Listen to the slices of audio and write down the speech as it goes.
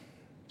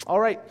All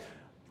right,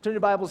 turn your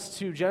Bibles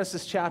to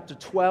Genesis chapter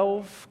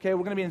 12. Okay,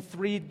 we're going to be in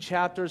three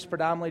chapters,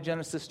 predominantly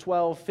Genesis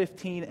 12,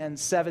 15, and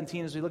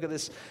 17, as we look at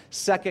this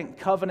second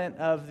covenant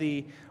of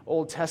the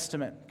Old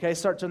Testament. Okay,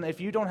 if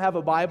you don't have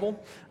a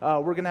Bible,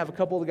 we're going to have a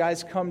couple of the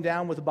guys come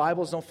down with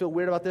Bibles. Don't feel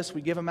weird about this.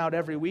 We give them out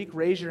every week.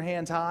 Raise your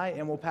hands high,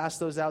 and we'll pass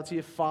those out to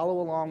you. Follow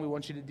along. We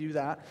want you to do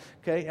that.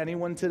 Okay,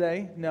 anyone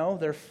today? No,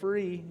 they're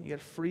free. You get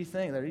a free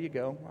thing. There you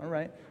go. All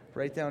right,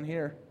 right down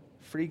here.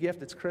 Free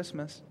gift. It's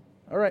Christmas.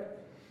 All right.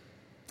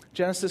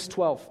 Genesis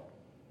 12.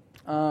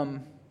 I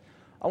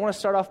want to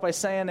start off by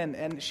saying,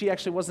 and she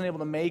actually wasn't able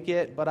to make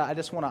it, but I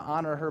just want to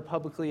honor her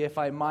publicly if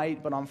I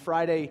might. But on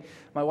Friday,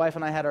 my wife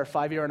and I had our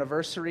 5-year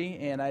anniversary,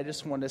 and I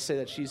just wanted to say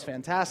that she's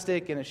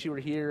fantastic, and if she were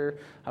here,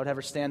 I would have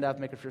her stand up,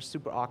 make her feel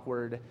super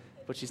awkward,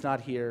 but she's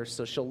not here,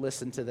 so she'll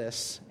listen to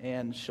this,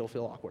 and she'll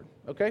feel awkward,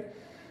 okay?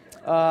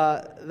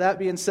 That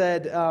being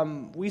said,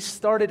 we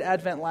started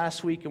Advent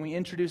last week and we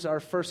introduced our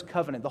first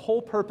covenant. The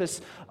whole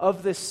purpose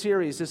of this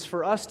series is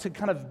for us to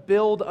kind of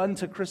build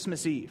unto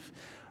Christmas Eve,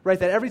 right?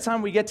 That every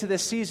time we get to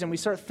this season, we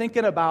start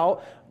thinking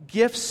about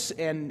gifts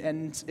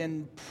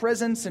and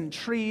presents and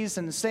trees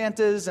and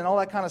Santas and all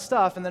that kind of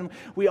stuff. And then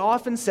we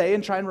often say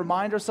and try and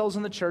remind ourselves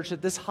in the church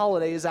that this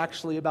holiday is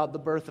actually about the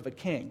birth of a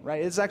king,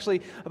 right? It's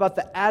actually about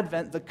the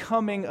advent, the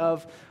coming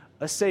of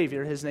a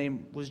Savior. His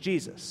name was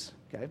Jesus,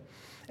 okay?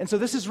 And so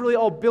this is really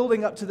all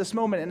building up to this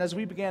moment. And as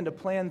we began to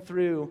plan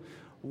through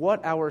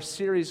what our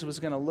series was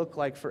going to look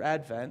like for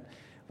Advent,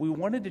 we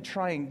wanted to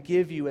try and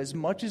give you as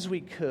much as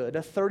we could,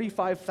 a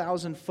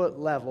 35,000-foot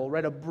level,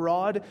 right, a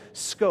broad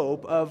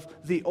scope of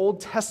the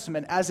Old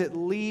Testament as it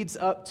leads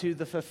up to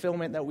the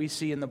fulfillment that we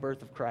see in the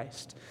birth of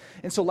Christ.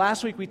 And so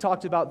last week we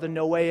talked about the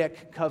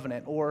Noahic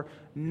covenant, or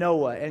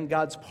Noah, and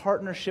God's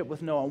partnership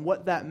with Noah, and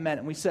what that meant.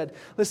 And we said,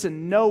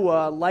 listen,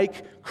 Noah,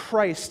 like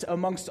Christ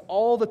amongst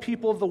all the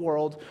people of the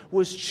world,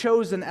 was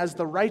chosen as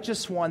the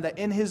righteous one that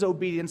in his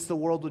obedience the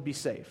world would be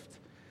saved.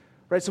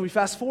 Right, so we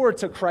fast forward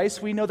to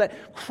Christ. We know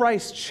that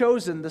Christ,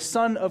 chosen, the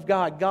Son of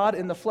God, God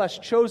in the flesh,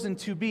 chosen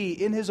to be,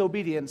 in his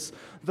obedience,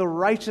 the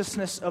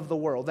righteousness of the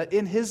world. That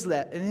in his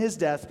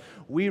death,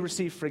 we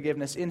receive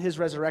forgiveness. In his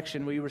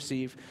resurrection, we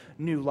receive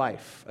new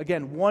life.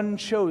 Again, one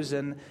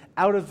chosen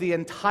out of the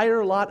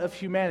entire lot of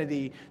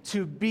humanity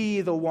to be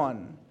the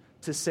one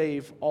to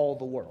save all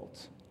the world.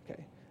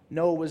 Okay,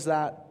 Noah was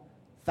that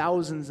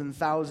thousands and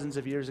thousands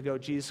of years ago.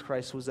 Jesus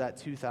Christ was that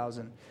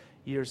 2,000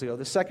 years ago.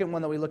 The second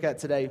one that we look at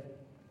today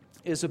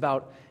is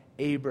about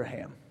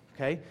Abraham,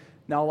 okay?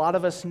 Now, a lot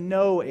of us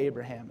know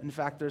Abraham. In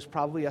fact, there's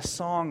probably a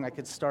song I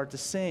could start to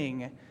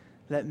sing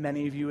that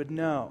many of you would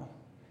know.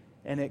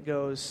 And it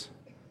goes,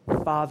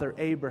 Father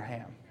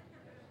Abraham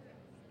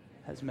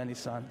has many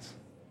sons,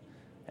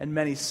 and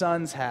many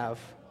sons have,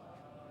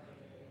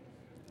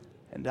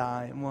 and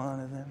I am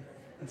one of them.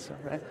 And so,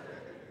 right?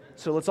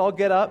 So let's all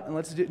get up and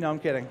let's do, no, I'm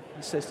kidding.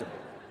 Let's say so.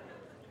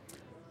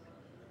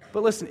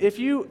 But listen, I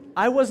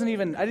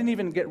didn't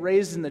even get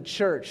raised in the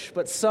church,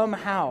 but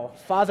somehow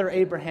Father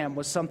Abraham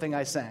was something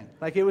I sang.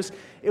 Like it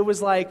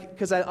was like,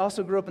 because I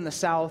also grew up in the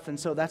South, and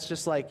so that's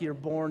just like you're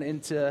born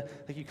into,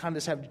 like you kind of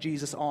just have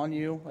Jesus on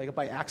you, like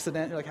by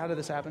accident. You're like, how did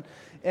this happen?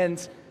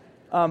 And,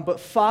 but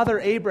Father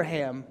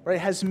Abraham, right,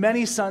 has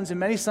many sons, and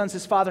many sons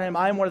his father Abraham.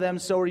 I am one of them,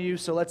 so are you,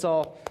 so let's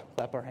all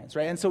clap our hands,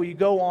 right? And so we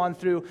go on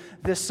through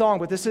this song,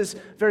 but this is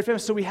very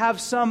famous. So we have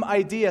some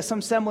idea,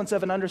 some semblance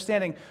of an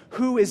understanding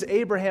who is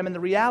Abraham, and the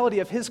reality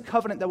of his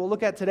covenant that we'll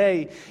look at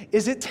today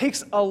is it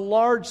takes a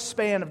large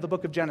span of the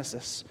book of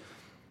Genesis.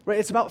 Right?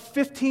 It's about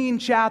 15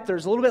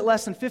 chapters, a little bit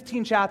less than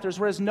 15 chapters,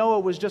 whereas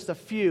Noah was just a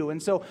few.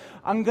 And so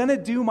I'm going to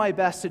do my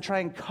best to try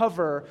and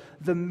cover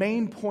the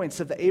main points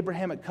of the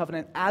Abrahamic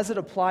covenant as it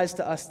applies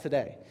to us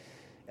today.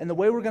 And the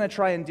way we're going to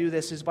try and do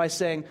this is by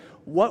saying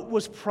what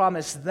was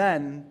promised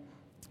then,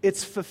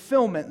 its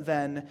fulfillment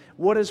then,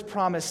 what is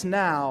promised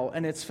now,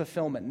 and its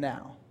fulfillment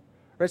now.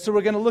 Right, so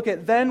we're going to look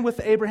at then with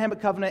the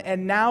Abrahamic covenant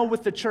and now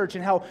with the church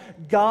and how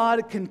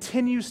God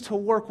continues to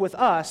work with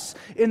us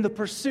in the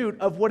pursuit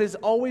of what has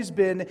always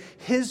been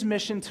his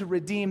mission to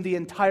redeem the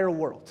entire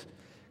world.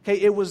 Okay,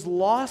 it was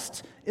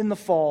lost in the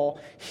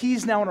fall.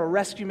 He's now on a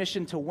rescue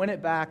mission to win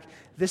it back.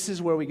 This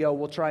is where we go.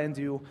 We'll try and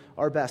do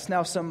our best.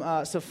 Now, some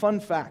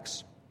fun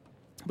facts.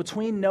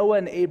 Between Noah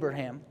and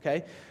Abraham,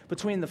 okay,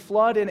 between the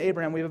flood and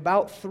Abraham, we have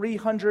about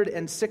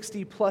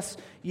 360 plus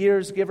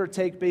years, give or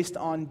take, based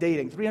on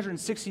dating.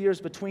 360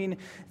 years between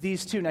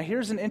these two. Now,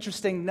 here's an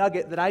interesting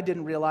nugget that I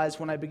didn't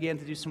realize when I began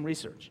to do some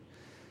research.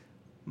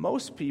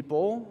 Most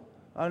people,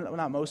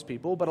 not most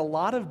people, but a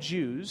lot of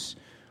Jews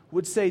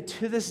would say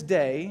to this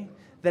day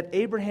that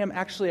Abraham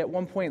actually at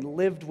one point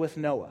lived with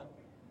Noah,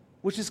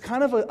 which is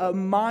kind of a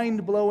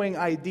mind-blowing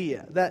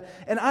idea.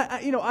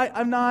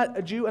 I'm not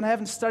a Jew, and I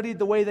haven't studied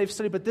the way they've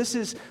studied, but this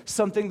is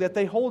something that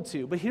they hold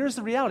to. But here's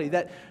the reality,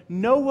 that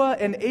Noah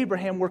and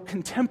Abraham were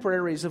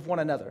contemporaries of one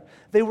another.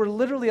 They were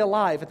literally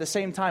alive at the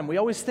same time. We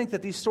always think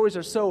that these stories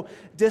are so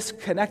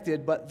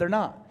disconnected, but they're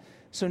not.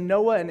 So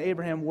Noah and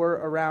Abraham were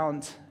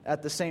around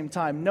at the same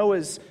time.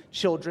 Noah's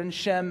children,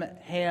 Shem,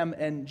 Ham,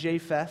 and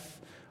Japheth,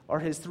 are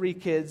his three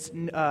kids.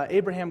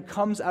 Abraham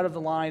comes out of the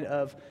line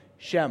of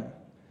Shem.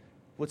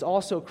 What's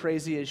also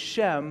crazy is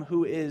Shem,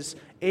 who is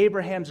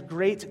Abraham's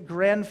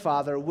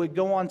great-grandfather, would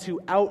go on to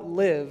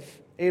outlive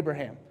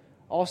Abraham.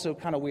 Also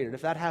kind of weird.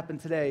 If that happened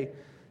today,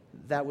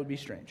 that would be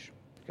strange.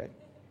 Okay.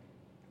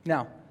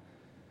 Now,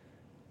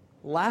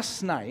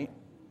 last night,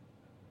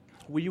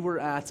 we were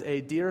at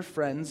a dear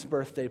friend's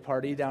birthday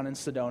party down in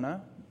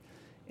Sedona.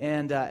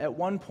 And at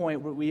one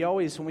point, we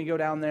always, when we go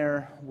down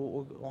there,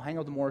 we'll hang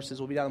out with the Morrises,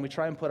 we'll be down and we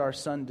try and put our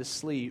son to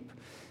sleep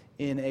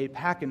in a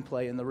pack and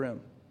play in the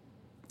room.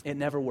 It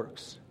never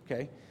works,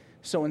 okay?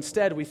 So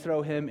instead, we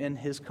throw him in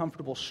his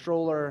comfortable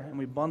stroller and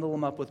we bundle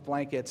him up with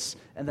blankets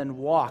and then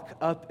walk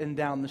up and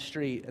down the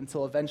street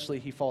until eventually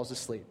he falls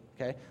asleep,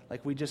 okay?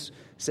 Like we just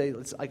say,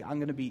 it's like, I'm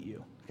going to beat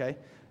you, okay?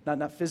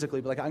 Not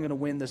physically, but like I'm going to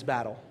win this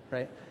battle,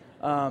 right?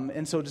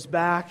 And so just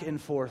back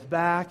and forth,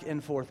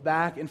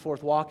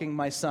 walking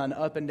my son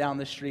up and down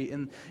the street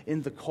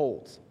in the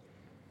cold.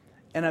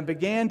 And I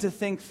began to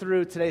think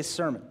through today's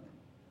sermon.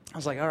 I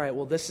was like, all right,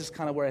 well, this is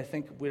kind of where I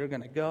think we're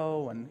going to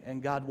go.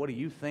 And God, what do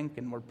you think?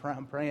 And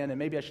I'm praying. And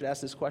maybe I should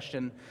ask this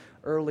question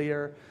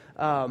earlier.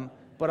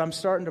 But I'm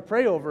starting to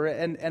pray over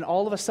it. And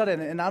all of a sudden,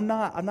 and I'm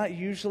not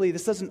usually,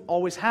 this doesn't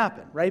always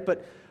happen, right?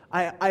 But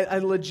I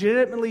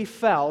legitimately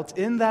felt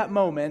in that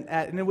moment,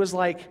 and it was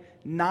like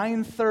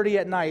 9:30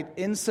 at night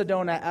in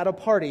Sedona at a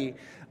party,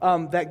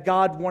 that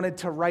God wanted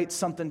to write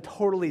something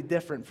totally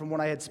different from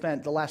what I had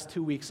spent the last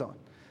 2 weeks on.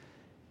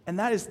 And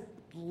that is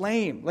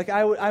lame. Like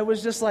I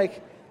was just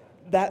like,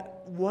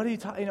 that, what are you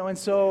talking, and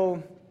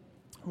so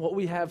what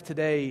we have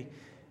today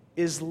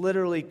is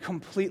literally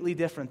completely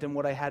different than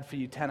what I had for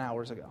you 10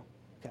 hours ago,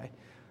 okay?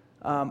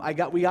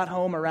 We got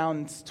home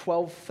around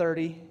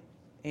 12:30,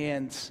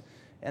 and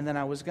then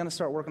I was going to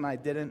start working, and I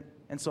didn't,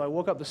 and so I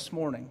woke up this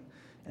morning,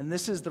 and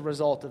this is the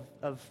result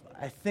of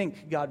I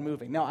think, God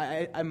moving. Now,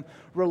 I'm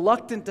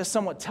reluctant to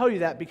somewhat tell you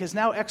that because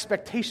now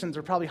expectations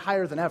are probably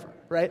higher than ever,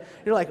 right?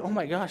 You're like, oh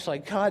my gosh,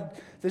 like, God,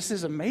 this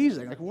is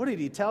amazing. Like, what did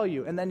he tell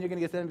you? And then you're going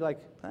to get there and be like,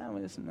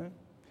 listen.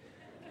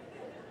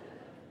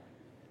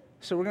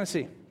 So we're going to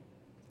see.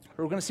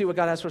 We're going to see what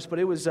God has for us, but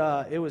it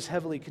was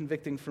heavily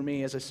convicting for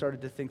me as I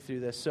started to think through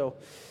this. So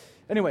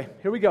anyway,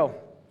 here we go.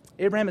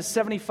 Abraham is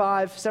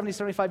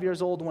 75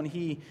 years old when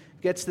he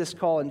gets this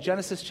call. In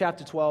Genesis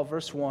chapter 12,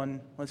 verse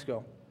 1, let's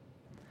go.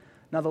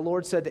 Now the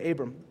Lord said to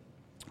Abram,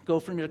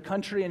 go from your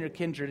country and your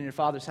kindred and your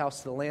father's house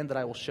to the land that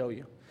I will show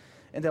you.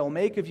 And I will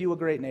make of you a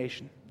great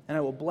nation. And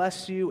I will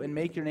bless you and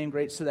make your name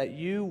great so that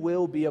you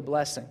will be a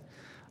blessing.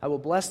 I will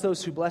bless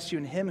those who bless you,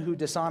 and him who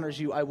dishonors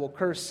you I will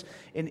curse.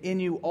 And in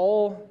you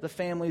all the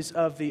families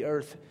of the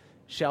earth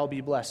shall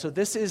be blessed. So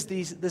this is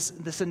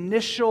this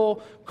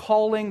initial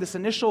calling, this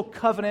initial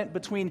covenant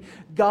between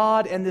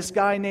God and this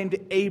guy named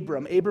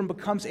Abram. Abram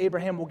becomes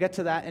Abraham. We'll get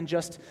to that in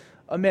just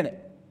a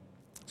minute.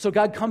 So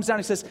God comes down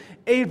and says,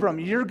 Abram,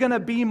 you're going to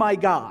be my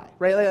guy,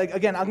 right? Like,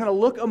 again, I'm going to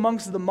look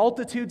amongst the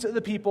multitudes of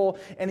the people,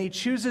 and he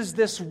chooses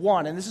this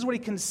one. And this is what he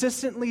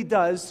consistently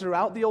does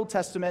throughout the Old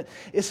Testament,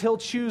 is he'll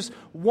choose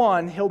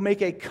one, he'll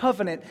make a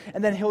covenant,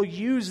 and then he'll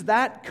use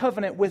that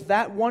covenant with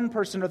that one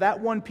person or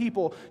that one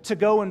people to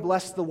go and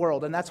bless the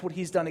world. And that's what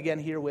he's done again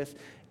here with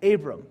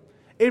Abram.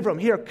 Abram,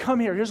 here, come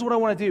here. Here's what I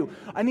want to do.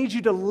 I need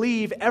you to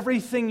leave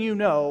everything you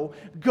know.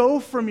 Go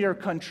from your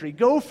country.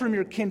 Go from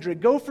your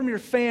kindred. Go from your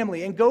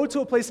family. And go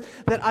to a place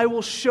that I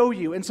will show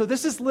you. And so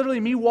this is literally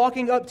me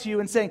walking up to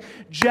you and saying,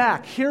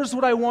 Jack, here's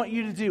what I want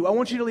you to do. I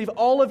want you to leave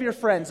all of your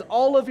friends,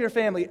 all of your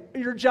family,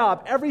 your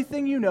job,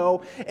 everything you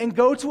know, and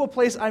go to a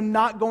place I'm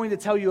not going to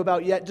tell you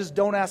about yet. Just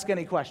don't ask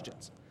any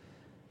questions.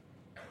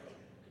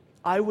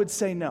 I would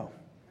say no.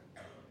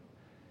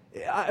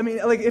 I mean,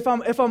 like, if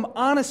I'm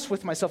honest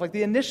with myself, like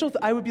the initial,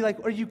 I would be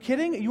like, are you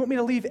kidding? You want me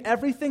to leave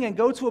everything and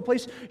go to a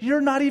place you're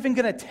not even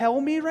going to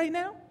tell me right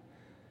now?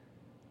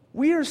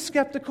 We are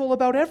skeptical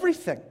about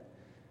everything.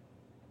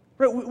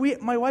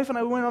 Right? My wife and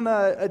I went on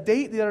a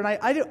date the other night.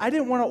 I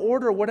didn't want to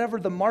order whatever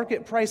the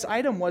market price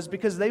item was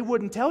because they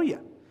wouldn't tell you.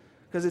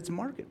 Because it's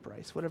market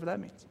price, whatever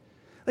that means.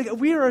 Like,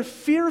 we are a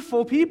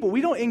fearful people.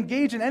 We don't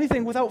engage in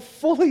anything without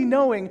fully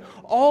knowing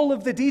all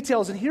of the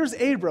details. And here's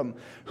Abram,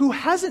 who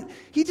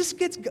he just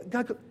gets,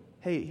 God,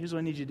 hey, here's what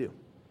I need you to do.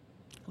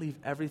 Leave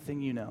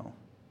everything you know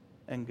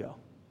and go.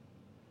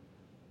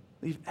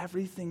 Leave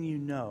everything you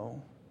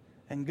know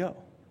and go.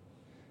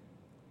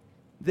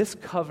 This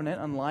covenant,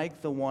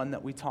 unlike the one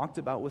that we talked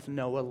about with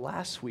Noah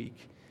last week,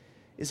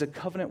 is a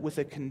covenant with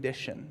a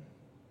condition,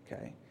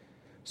 okay?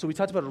 So we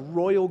talked about a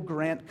royal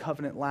grant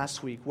covenant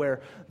last week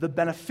where the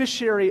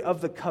beneficiary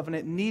of the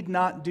covenant need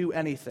not do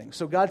anything.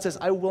 So God says,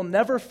 I will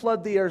never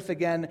flood the earth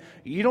again.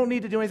 You don't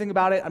need to do anything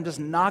about it. I'm just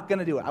not going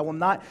to do it. I will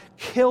not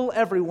kill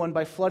everyone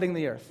by flooding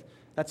the earth.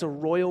 That's a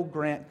royal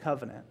grant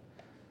covenant.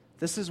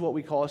 This is what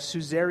we call a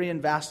suzerain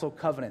vassal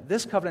covenant.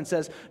 This covenant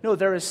says, no,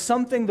 there is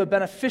something the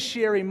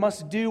beneficiary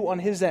must do on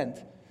his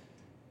end.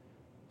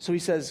 So he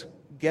says,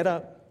 get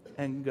up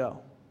and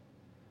go.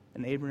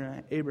 And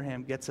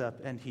Abraham gets up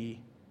and he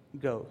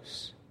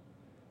goes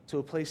to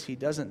a place he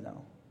doesn't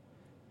know,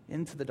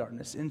 into the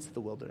darkness, into the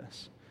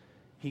wilderness.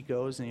 he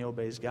goes and he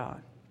obeys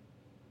God.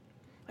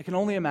 I can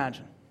only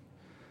imagine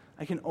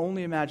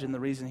the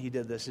reason he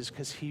did this is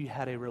because he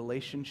had a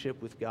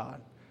relationship with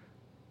God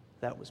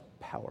that was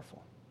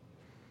powerful,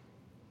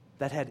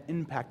 that had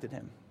impacted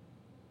him,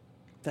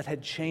 that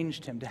had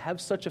changed him. To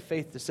have such a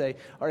faith to say,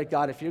 all right,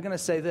 God, if you're going to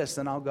say this,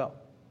 then I'll go.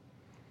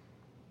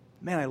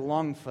 Man, I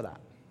long for that.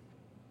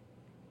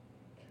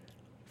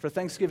 For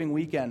Thanksgiving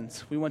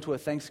weekend, we went to a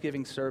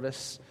Thanksgiving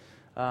service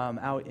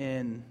out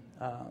in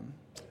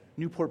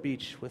Newport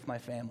Beach with my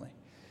family.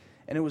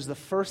 And it was the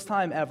first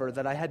time ever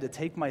that I had to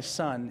take my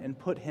son and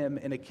put him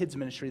in a kids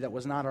ministry that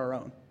was not our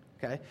own.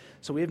 Okay?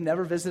 So we have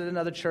never visited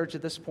another church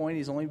at this point.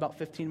 He's only about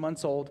 15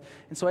 months old.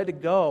 And so I had to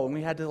go, and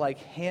we had to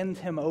hand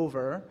him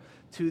over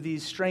to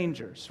these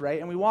strangers, right?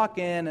 And we walk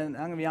in, and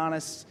I'm going to be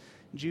honest,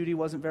 Judy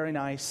wasn't very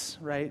nice,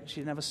 right? She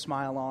didn't have a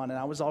smile on, and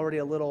I was already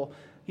a little,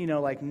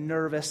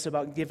 nervous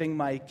about giving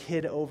my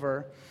kid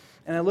over.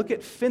 And I look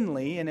at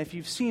Finley, and if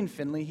you've seen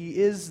Finley, he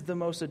is the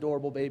most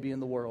adorable baby in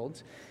the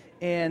world.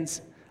 And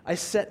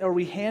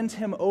we hand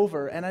him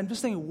over, and I'm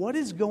just thinking, what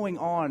is going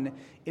on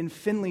in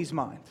Finley's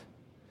mind?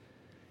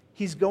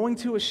 He's going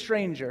to a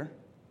stranger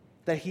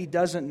that he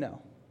doesn't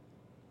know.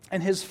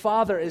 And his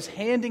father is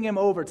handing him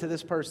over to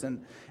this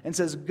person and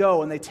says,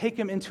 go. And they take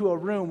him into a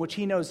room which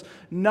he knows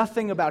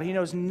nothing about. He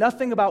knows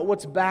nothing about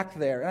what's back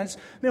there. And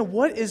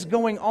what is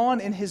going on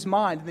in his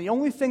mind? And the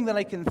only thing that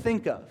I can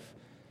think of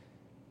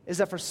is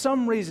that for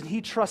some reason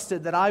he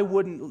trusted that I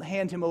wouldn't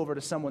hand him over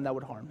to someone that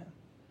would harm him.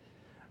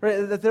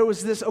 Right? That there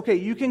was this, okay,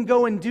 you can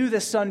go and do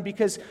this, son,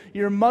 because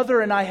your mother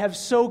and I have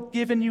so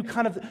given you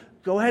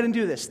go ahead and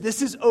do this.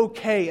 This is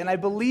okay. And I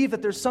believe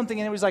that there's something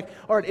in him. He's like,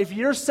 all right, if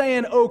you're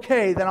saying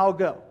okay, then I'll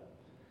go.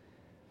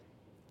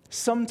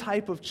 Some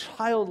type of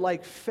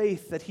childlike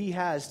faith that he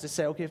has to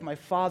say, okay, if my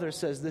father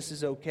says this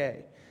is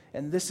okay,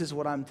 and this is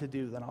what I'm to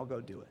do, then I'll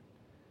go do it.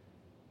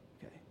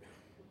 Okay.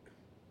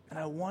 And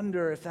I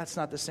wonder if that's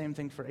not the same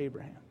thing for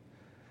Abraham.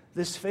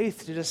 This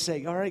faith to just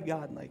say, all right,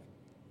 God,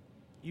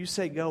 you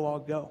say go, I'll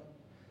go.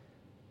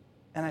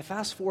 And I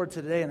fast forward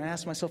to today and I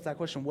ask myself that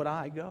question, would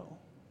I go?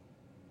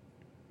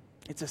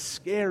 It's a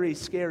scary,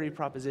 scary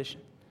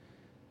proposition.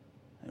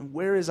 And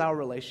where is our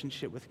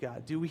relationship with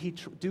God? Do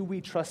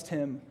we trust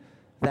him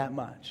that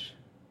much?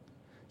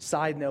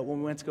 Side note, when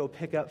we went to go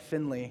pick up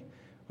Finley,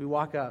 we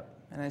walk up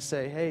and I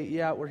say, hey,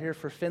 yeah, we're here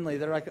for Finley.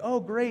 They're like, oh,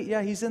 great,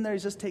 yeah, he's in there.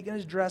 He's just taking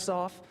his dress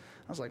off.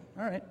 I was like,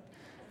 all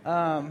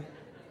right.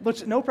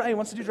 But no problem. He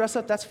wants to do dress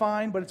up, that's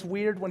fine, but it's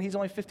weird when he's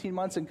only 15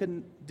 months and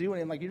couldn't do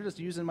anything. You're just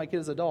using my kid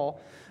as a doll.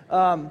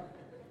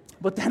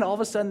 But then all of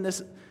a sudden,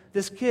 this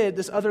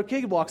other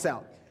kid walks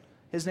out.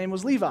 His name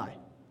was Levi.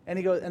 And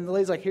he goes, and the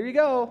lady's like, here you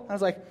go. I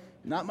was like,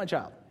 not my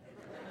child.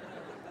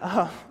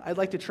 I'd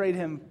like to trade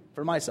him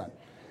for my son.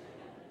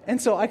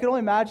 And so I could only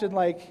imagine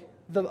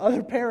the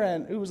other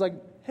parent who was like,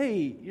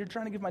 hey, you're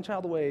trying to give my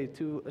child away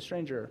to a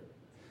stranger.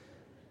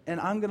 And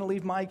I'm going to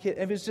leave my kid.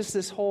 It was just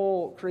this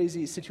whole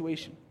crazy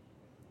situation.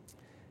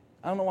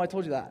 I don't know why I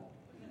told you that,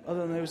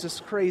 other than it was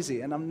just crazy,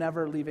 and I'm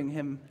never leaving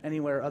him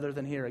anywhere other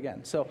than here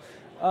again. So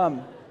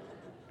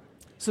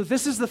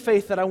this is the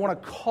faith that I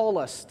want to call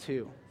us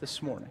to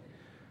this morning,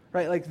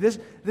 right? This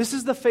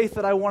is the faith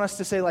that I want us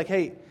to say,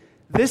 hey,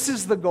 this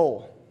is the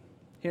goal.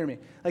 Hear me.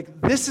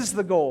 This is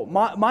the goal.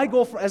 My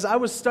goal, as I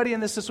was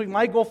studying this week,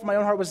 my goal for my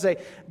own heart was to say,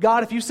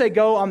 God, if you say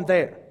go, I'm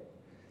there.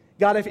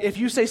 God, if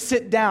you say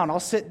sit down,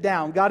 I'll sit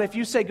down. God, if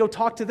you say go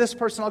talk to this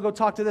person, I'll go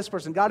talk to this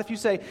person. God, if you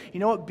say,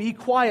 you know what, be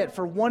quiet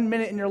for 1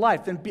 minute in your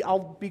life, then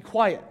I'll be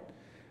quiet.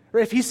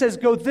 Or if he says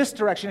go this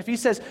direction, if he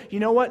says,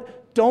 you know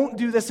what, don't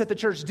do this at the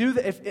church,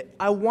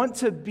 I want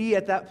to be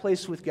at that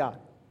place with God.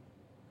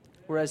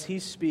 Whereas he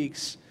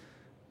speaks,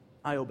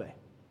 I obey.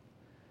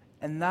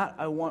 And that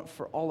I want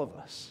for all of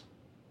us.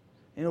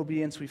 In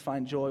obedience, we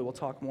find joy. We'll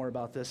talk more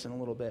about this in a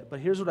little bit. But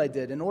here's what I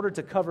did. In order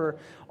to cover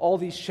all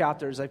these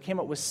chapters, I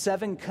came up with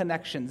 7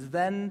 connections,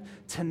 then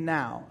to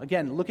now.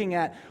 Again, looking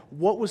at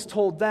what was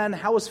told then,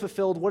 how was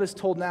fulfilled, what is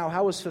told now,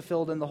 how was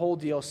fulfilled, and the whole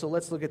deal. So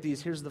let's look at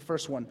these. Here's the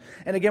first one.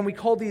 And again, we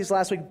called these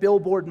last week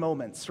billboard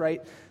moments,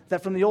 right?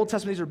 That from the Old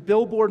Testament, these are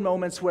billboard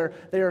moments where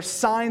they are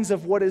signs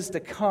of what is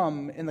to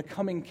come in the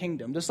coming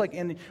kingdom. Just like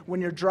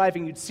when you're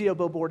driving, you'd see a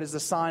billboard as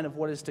a sign of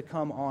what is to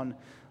come on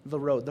the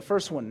road. The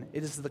first one,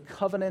 it is the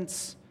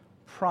covenant's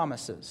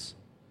promises.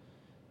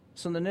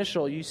 So in the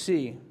initial, you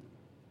see,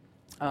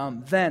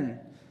 then,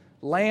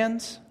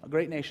 land, a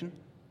great nation,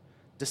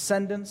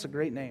 descendants, a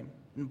great name,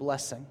 and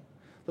blessing.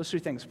 Those 3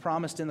 things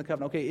promised in the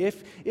covenant. Okay,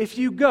 if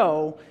you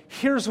go,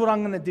 here's what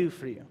I'm going to do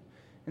for you.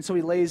 And so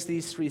he lays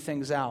these 3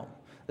 things out.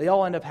 They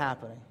all end up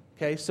happening.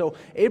 Okay, so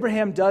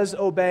Abraham does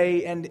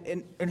obey,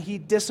 and he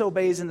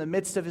disobeys in the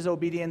midst of his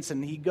obedience,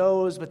 and he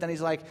goes, but then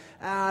he's like,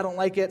 I don't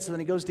like it, so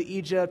then he goes to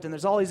Egypt, and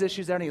there's all these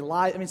issues there, and he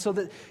lies. So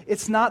that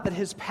it's not that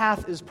his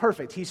path is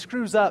perfect. He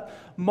screws up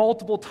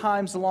multiple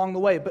times along the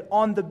way, but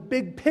on the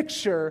big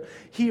picture,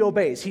 he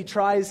obeys. He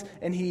tries,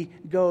 and he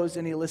goes,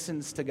 and he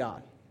listens to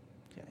God.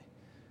 Okay,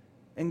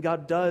 and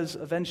God does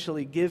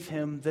eventually give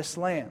him this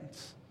land.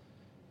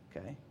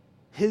 Okay.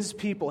 his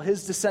people,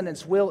 his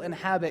descendants will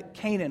inhabit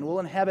Canaan, will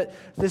inhabit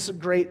this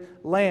great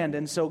land.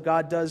 And so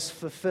God does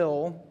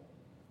fulfill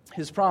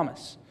his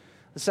promise.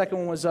 The second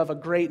one was of a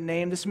great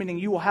name. This meaning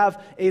you will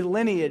have a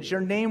lineage.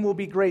 Your name will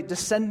be great.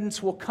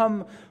 Descendants will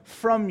come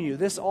from you.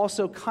 This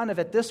also kind of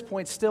at this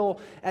point, still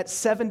at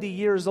 70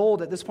 years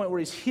old, at this point where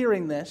he's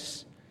hearing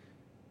this,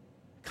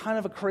 kind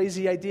of a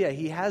crazy idea.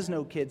 He has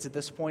no kids at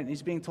this point, and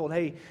he's being told,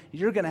 hey,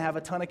 you're going to have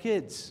a ton of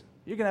kids.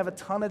 You're going to have a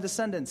ton of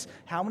descendants.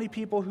 How many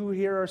people who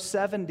here are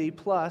 70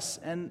 plus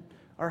and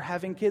are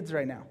having kids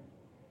right now?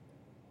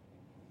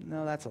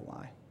 No, that's a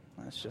lie.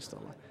 That's just a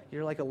lie.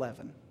 You're like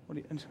 11.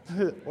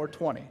 Or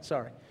 20,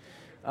 sorry.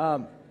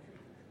 And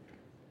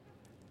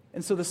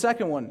so the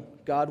second one,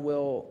 God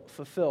will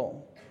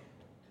fulfill.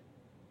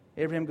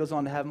 Abraham goes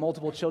on to have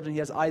multiple children. He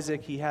has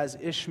Isaac, he has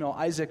Ishmael.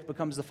 Isaac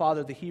becomes the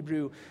father of the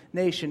Hebrew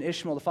nation.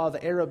 Ishmael, the father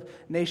of the Arab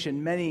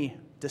nation. Many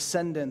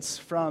descendants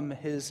from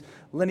his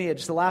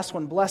lineage. The last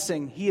one,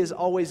 blessing. He is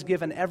always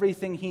given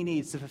everything he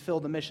needs to fulfill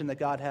the mission that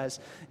God has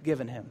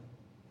given him.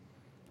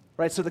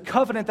 Right, so the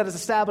covenant that is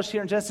established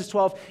here in Genesis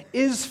 12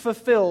 is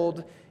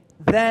fulfilled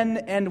then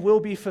and will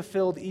be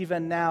fulfilled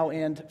even now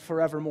and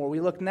forevermore.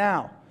 We look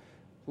now,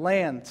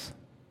 land,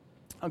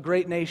 a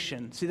great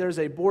nation. See, there's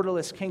a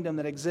borderless kingdom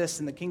that exists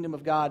in the kingdom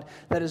of God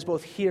that is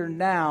both here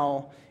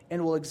now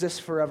and will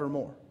exist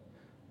forevermore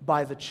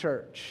by the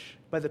church,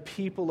 by the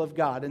people of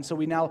God. And so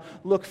we now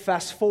look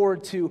fast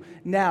forward to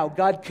now,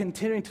 God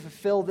continuing to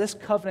fulfill this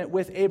covenant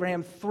with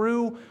Abraham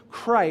through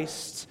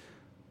Christ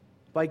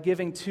by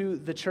giving to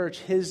the church,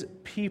 his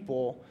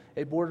people,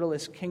 a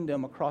borderless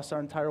kingdom across our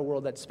entire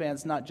world that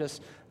spans not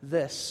just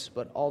this,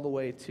 but all the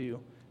way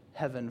to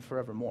heaven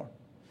forevermore.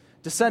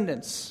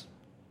 Descendants.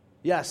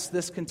 Yes,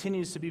 this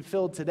continues to be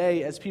filled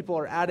today as people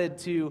are added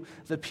to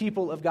the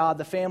people of God,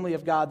 the family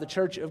of God, the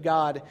church of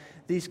God.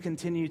 These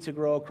continue to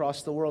grow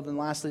across the world. And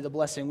lastly, the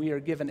blessing. We are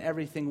given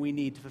everything we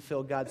need to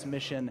fulfill God's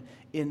mission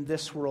in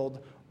this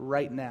world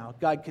right now.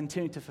 God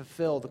continued to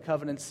fulfill the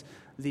covenants,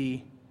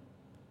 the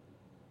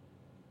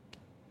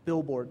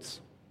billboards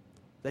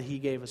that he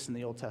gave us in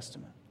the Old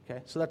Testament.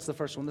 Okay, so that's the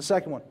first one. The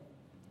second one,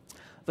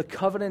 the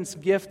covenant's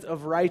gift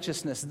of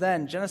righteousness.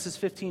 Then, Genesis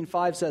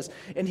 15:5 says,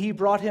 and he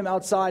brought him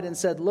outside and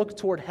said, look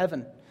toward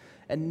heaven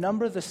and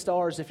number the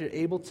stars if you're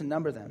able to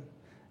number them.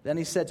 Then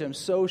he said to him,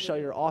 so shall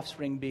your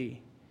offspring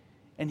be.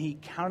 And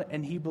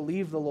he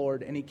believed the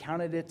Lord, and he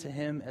counted it to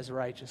him as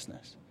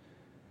righteousness.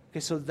 Okay,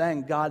 so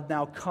then God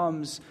now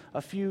comes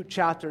a few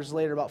chapters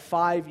later, about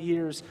 5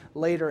 years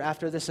later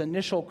after this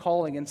initial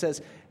calling, and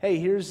says, hey,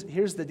 here's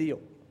the deal.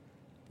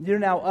 You're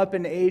now up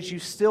in age. You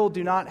still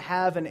do not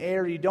have an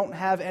heir. You don't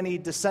have any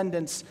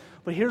descendants.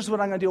 But here's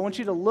what I'm going to do. I want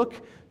you to look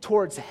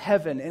towards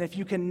heaven. And if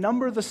you can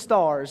number the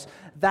stars,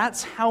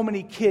 that's how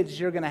many kids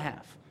you're going to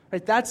have.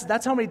 Right?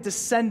 That's how many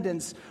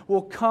descendants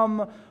will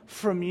come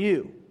from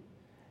you.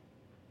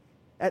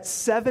 At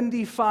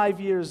 75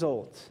 years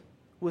old,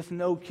 with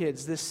no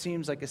kids, this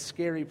seems like a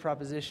scary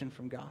proposition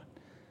from God.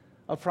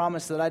 A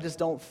promise that I just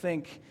don't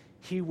think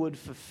he would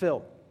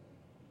fulfill.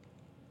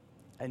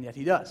 And yet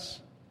he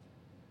does.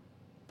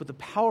 But the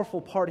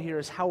powerful part here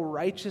is how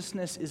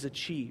righteousness is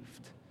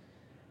achieved.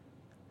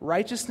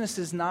 Righteousness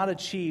is not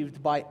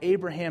achieved by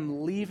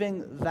Abraham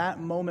leaving that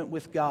moment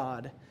with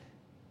God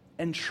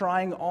and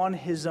trying on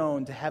his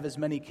own to have as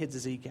many kids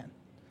as he can.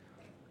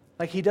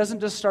 Like, he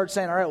doesn't just start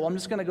saying, all right, well, I'm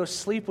just going to go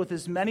sleep with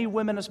as many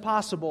women as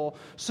possible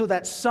so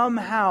that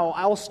somehow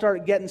I'll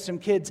start getting some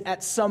kids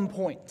at some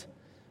point.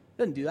 He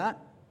doesn't do that.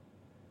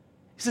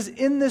 He says,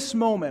 in this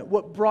moment,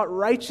 what brought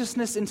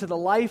righteousness into the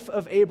life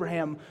of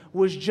Abraham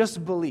was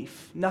just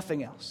belief,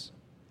 nothing else.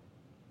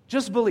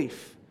 Just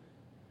belief.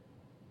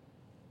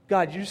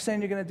 God, you're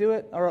saying you're going to do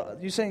it? Or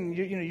you're saying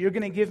you're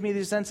going to give me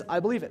these descendants? I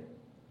believe it.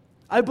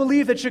 I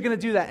believe that you're going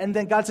to do that. And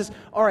then God says,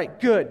 all right,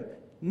 good.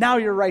 Now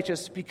you're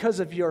righteous because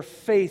of your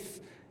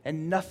faith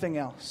and nothing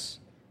else.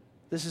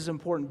 This is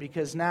important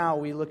because now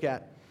we look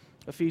at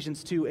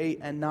Ephesians 2:8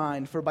 and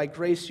 9. For by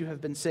grace you have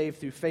been saved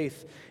through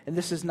faith, and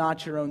this is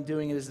not your own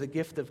doing. It is the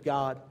gift of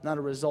God, not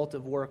a result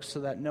of works,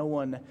 so that no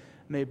one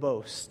may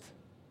boast.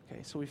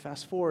 Okay, so we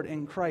fast forward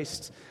in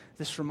Christ.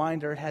 This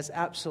reminder has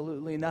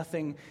absolutely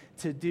nothing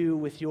to do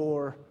with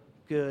your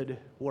good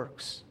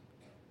works.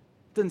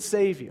 It doesn't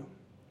save you.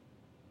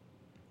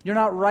 You're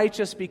not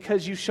righteous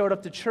because you showed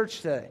up to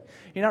church today.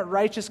 You're not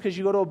righteous because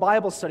you go to a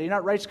Bible study. You're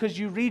not righteous because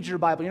you read your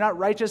Bible. You're not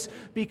righteous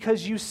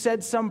because you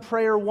said some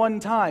prayer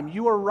one time.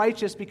 You are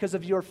righteous because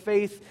of your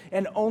faith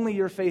and only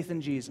your faith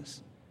in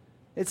Jesus.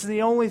 It's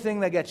the only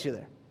thing that gets you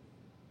there.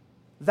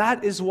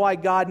 That is why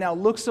God now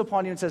looks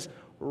upon you and says,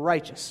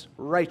 righteous,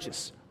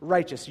 righteous,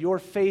 righteous. Your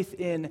faith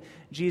in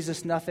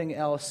Jesus, nothing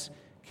else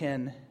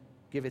can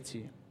give it to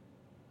you.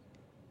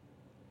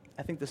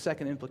 I think the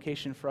second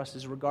implication for us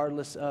is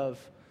regardless of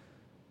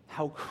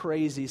how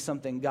crazy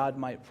something God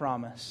might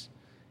promise,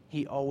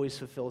 he always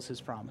fulfills his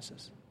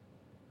promises.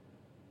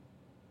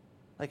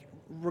 Like,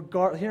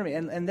 hear me,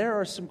 and there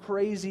are some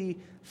crazy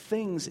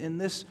things in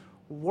this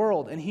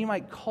world. And he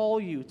might call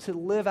you to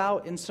live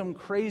out in some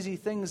crazy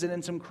things and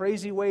in some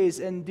crazy ways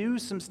and do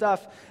some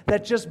stuff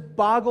that just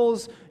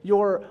boggles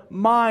your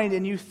mind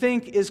and you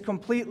think is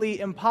completely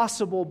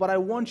impossible. But I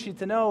want you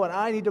to know, and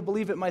I need to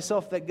believe it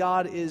myself, that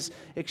God is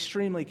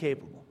extremely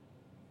capable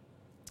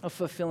of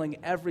fulfilling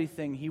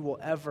everything he will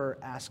ever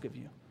ask of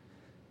you.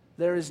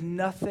 There is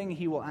nothing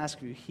he will ask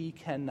of you he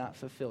cannot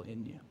fulfill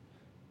in you.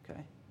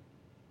 Okay?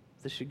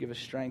 This should give us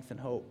strength and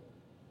hope.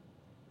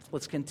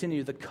 Let's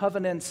continue. The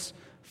covenant's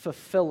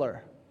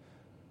fulfiller,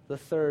 the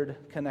third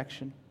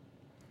connection.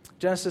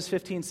 Genesis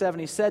 15:7,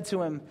 he said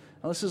to him,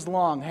 now this is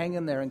long, hang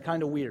in there, and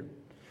kind of weird.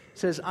 It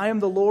says, I am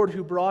the Lord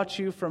who brought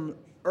you from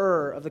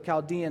Ur of the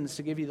Chaldeans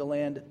to give you the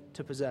land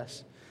to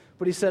possess.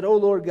 But he said, O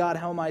Lord God,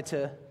 how am I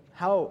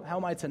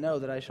to know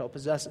that I shall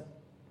possess it?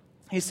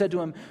 He said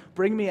to him,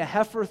 bring me a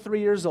heifer 3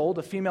 years old,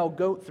 a female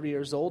goat 3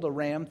 years old, a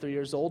ram 3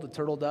 years old, a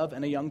turtle dove,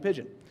 and a young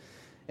pigeon.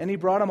 And he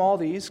brought him all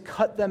these,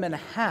 cut them in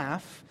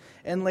half,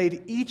 and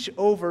laid each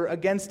over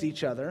against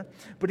each other,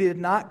 but he did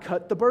not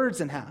cut the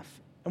birds in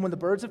half. And when the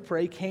birds of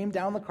prey came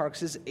down the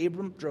carcasses,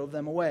 Abram drove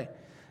them away.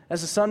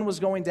 As the sun was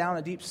going down,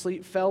 a deep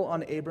sleep fell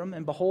on Abram,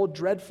 and behold,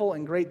 dreadful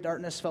and great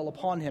darkness fell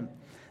upon him.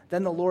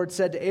 Then the Lord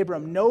said to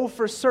Abram, know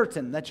for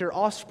certain that your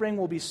offspring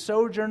will be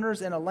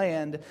sojourners in a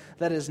land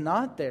that is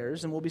not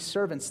theirs, and will be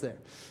servants there.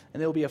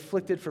 And they will be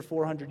afflicted for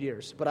 400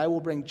 years. But I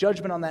will bring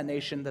judgment on that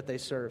nation that they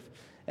serve,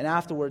 and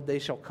afterward they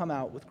shall come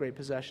out with great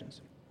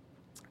possessions.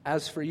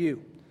 As for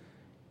you,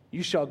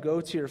 you shall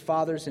go to your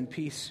fathers in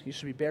peace. You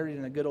shall be buried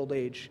in a good old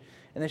age.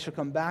 And they shall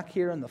come back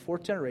here in the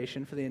fourth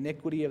generation, for the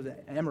iniquity of the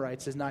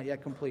Amorites is not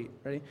yet complete.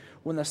 Ready?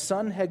 When the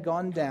sun had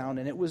gone down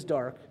and it was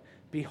dark,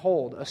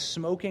 behold, a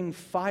smoking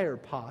fire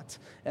pot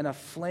and a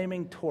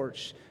flaming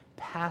torch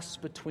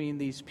passed between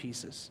these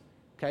pieces.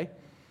 Okay?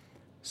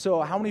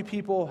 So how many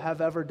people have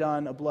ever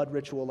done a blood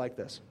ritual like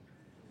this?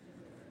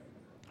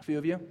 A few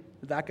of you?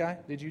 That guy?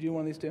 Did you do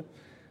one of these too?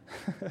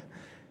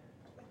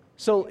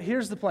 So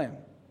here's the plan.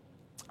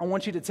 I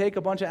want you to take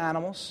a bunch of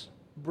animals,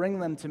 bring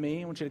them to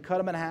me. I want you to cut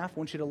them in half. I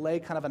want you to lay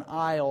kind of an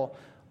aisle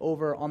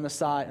over on the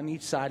side, on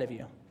each side of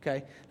you.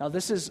 Okay. Now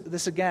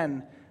this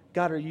again.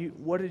 God, are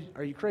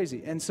you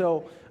crazy? And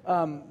so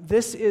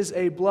this is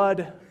a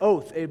blood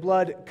oath, a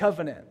blood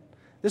covenant.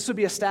 This would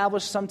be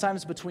established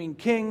sometimes between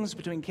kings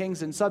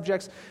and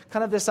subjects.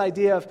 Kind of this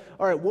idea of,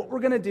 all right, what we're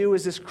going to do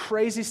is this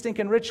crazy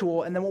stinking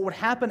ritual, and then what would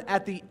happen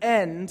at the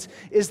end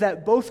is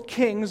that both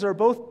kings or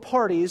both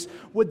parties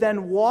would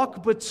then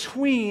walk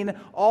between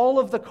all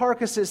of the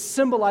carcasses,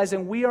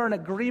 symbolizing we are in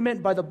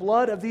agreement by the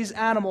blood of these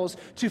animals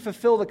to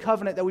fulfill the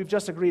covenant that we've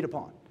just agreed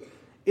upon.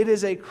 It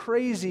is a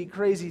crazy,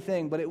 crazy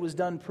thing, but it was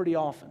done pretty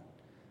often.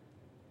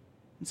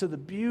 And so the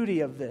beauty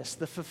of this,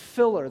 the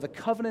fulfiller, the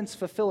covenant's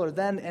fulfiller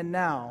then and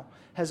now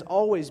has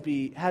always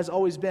been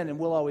and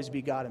will always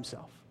be God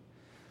himself.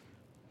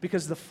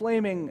 Because the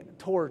flaming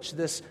torch,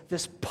 this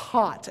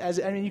pot,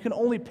 you can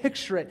only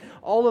picture it,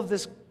 all of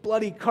this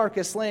bloody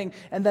carcass laying,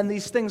 and then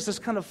these things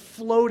just kind of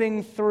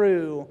floating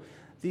through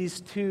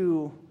these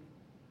two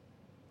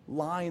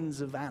lines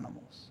of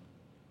animals.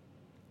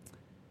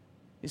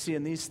 You see,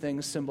 and these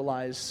things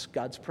symbolize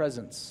God's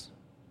presence.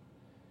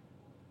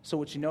 So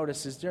what you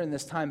notice is during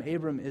this time,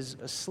 Abram is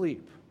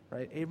asleep,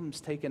 right? Abram's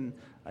taken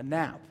a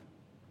nap.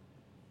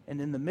 And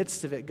in the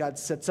midst of it, God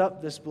sets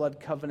up this blood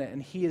covenant,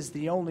 and he is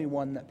the only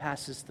one that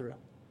passes through.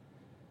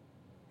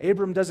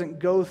 Abram doesn't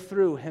go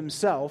through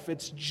himself.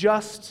 It's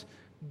just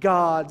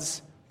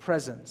God's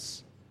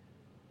presence.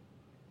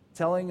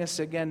 Telling us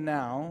again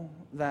now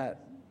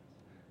that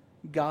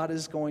God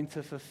is going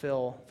to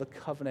fulfill the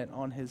covenant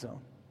on his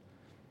own.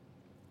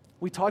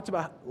 We talked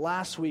about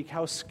last week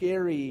how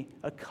scary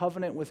a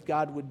covenant with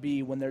God would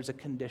be when there's a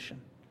condition,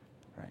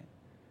 right?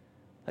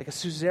 Like a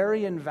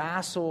suzerain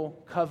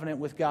vassal covenant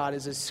with God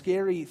is a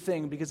scary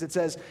thing because it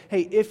says,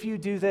 hey, if you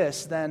do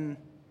this, then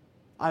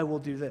I will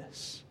do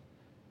this.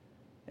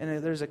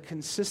 And there's a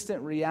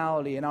consistent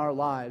reality in our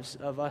lives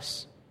of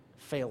us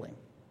failing,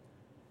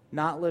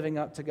 not living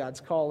up to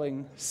God's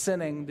calling,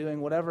 sinning,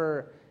 doing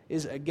whatever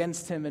is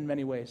against him in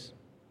many ways.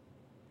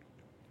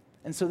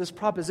 And so this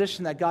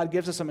proposition that God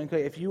gives us something,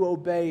 okay, if you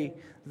obey,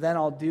 then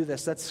I'll do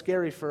this. That's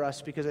scary for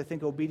us because I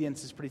think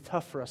obedience is pretty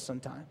tough for us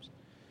sometimes.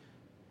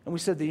 And we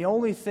said the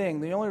only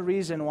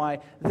reason why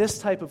this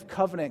type of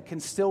covenant can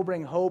still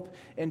bring hope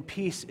and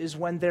peace is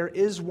when there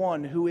is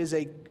one who is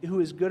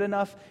good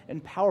enough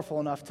and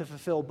powerful enough to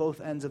fulfill both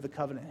ends of the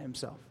covenant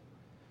himself.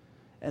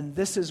 And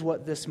this is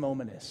what this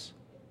moment is.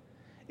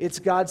 It's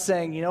God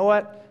saying, you know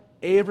what,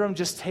 Abram,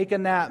 just take a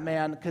nap,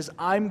 man, because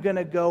I'm going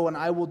to go and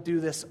I will do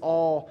this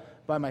all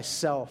by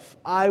myself.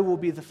 I will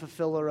be the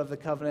fulfiller of the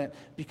covenant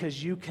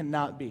because you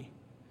cannot be.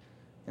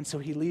 And so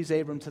he leaves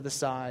Abram to the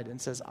side and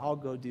says, I'll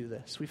go do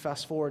this. We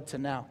fast forward to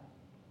now.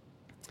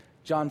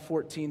 John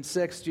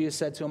 14:6, Jesus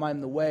said to him, I am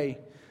the way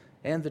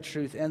and the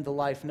truth and the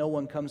life. No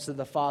one comes to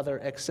the Father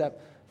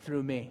except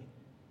through me.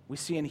 We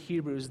see in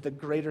Hebrews the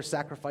greater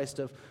sacrifice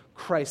of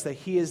Christ, that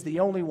he is the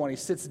only one. He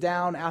sits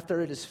down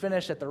after it is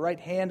finished at the right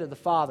hand of the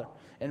Father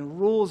and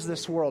rules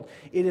this world.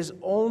 It is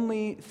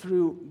only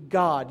through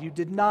God. You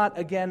did not,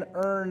 again,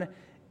 earn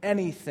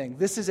anything.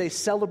 This is a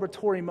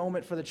celebratory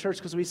moment for the church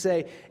because we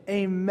say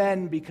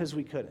amen because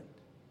we couldn't.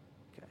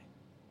 Okay.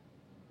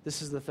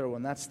 This is the third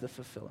one. That's the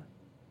fulfiller.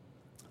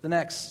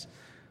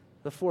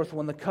 The fourth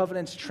one, the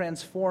covenant's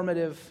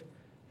transformative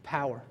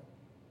power.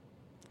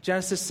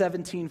 Genesis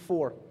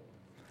 17:4.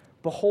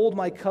 Behold,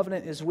 my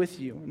covenant is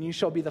with you, and you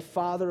shall be the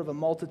father of a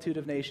multitude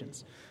of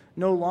nations.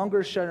 No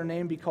longer shall your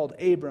name be called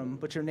Abram,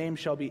 but your name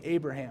shall be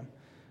Abraham,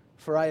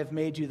 for I have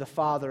made you the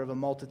father of a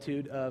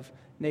multitude of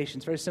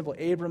nations. Very simple.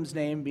 Abram's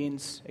name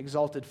means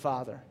exalted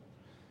father.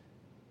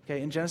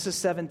 Okay, in Genesis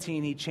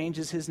 17, he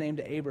changes his name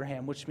to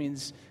Abraham, which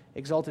means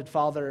exalted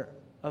father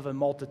of a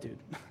multitude.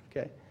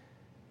 Okay,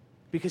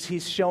 because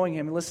he's showing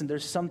him, listen,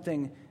 there's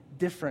something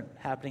different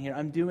happening here.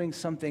 I'm doing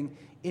something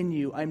in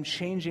you. I'm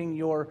changing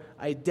your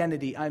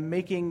identity. I'm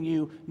making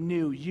you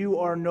new. You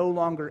are no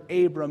longer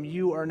Abram.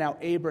 You are now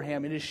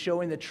Abraham. It is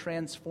showing the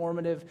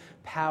transformative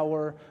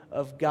power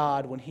of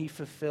God when he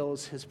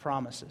fulfills his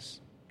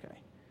promises. Okay.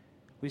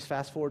 We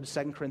fast forward to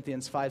 2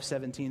 Corinthians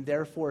 5:17.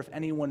 Therefore, if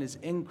anyone is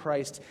in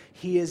Christ,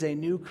 he is a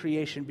new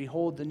creation.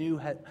 Behold, the new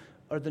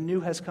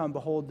has come.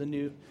 Behold, the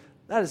new.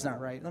 That is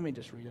not right. Let me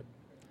just read it.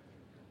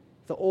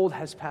 The old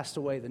has passed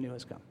away. The new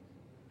has come.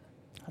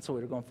 That's what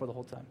we were going for the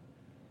whole time.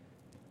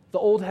 The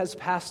old has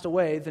passed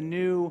away, the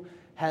new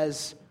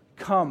has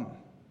come.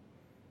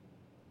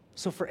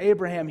 So for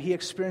Abraham, he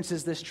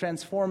experiences this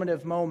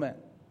transformative moment.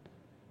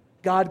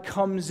 God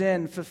comes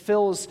in,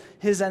 fulfills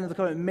his end of the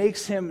covenant,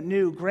 makes him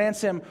new,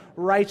 grants him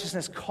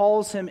righteousness,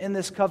 calls him in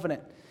this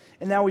covenant.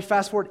 And now we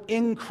fast forward,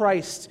 in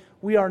Christ,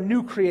 we are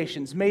new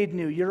creations, made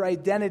new. Your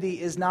identity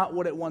is not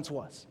what it once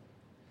was.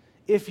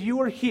 If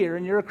you are here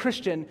and you're a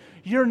Christian,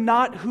 you're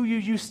not who you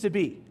used to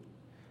be.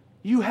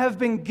 You have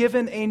been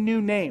given a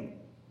new name.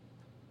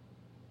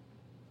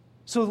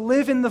 So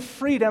live in the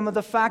freedom of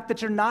the fact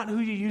that you're not who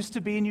you used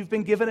to be and you've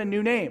been given a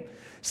new name.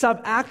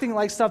 Stop acting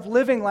like, stop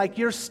living like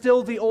you're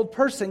still the old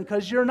person,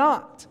 because you're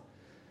not.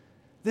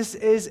 This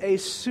is a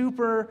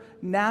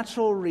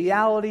supernatural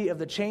reality of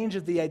the change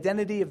of the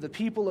identity of the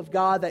people of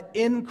God, that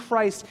in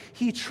Christ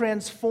he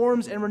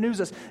transforms and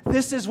renews us.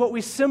 This is what we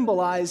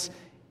symbolize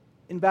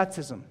in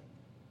baptism,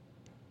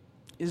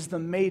 is the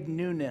made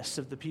newness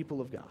of the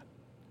people of God.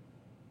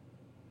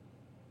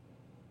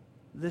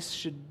 This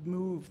should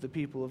move the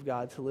people of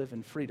God to live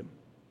in freedom,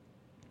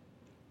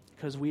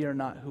 because we are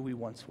not who we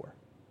once were.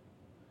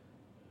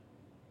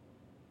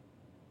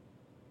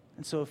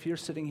 And so if you're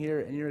sitting here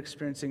and you're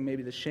experiencing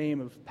maybe the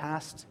shame of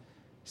past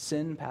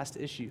sin, past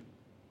issue,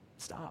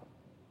 stop.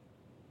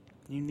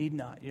 You need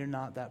not. You're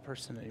not that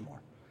person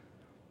anymore.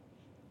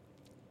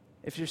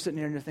 If you're sitting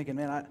here and you're thinking,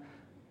 man,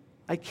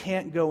 I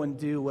can't go and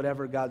do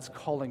whatever God's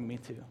calling me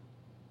to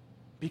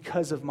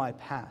because of my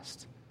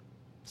past,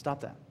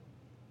 stop that.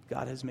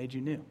 God has made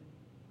you new.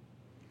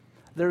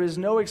 There is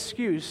no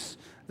excuse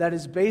that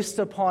is based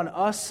upon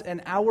us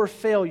and our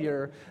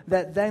failure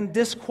that then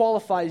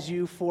disqualifies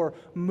you for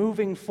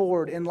moving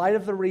forward in light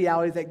of the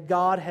reality that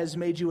God has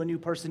made you a new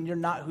person. You're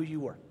not who you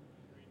were.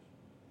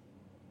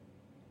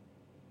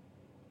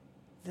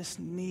 This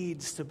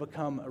needs to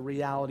become a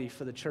reality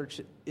for the church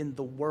in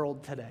the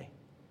world today.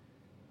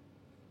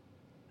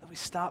 That we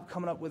stop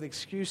coming up with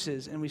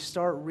excuses and we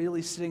start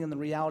really sitting in the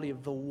reality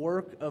of the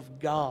work of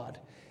God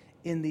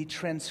in the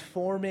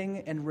transforming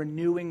and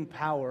renewing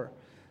power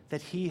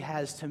that he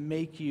has to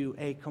make you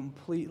a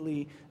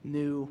completely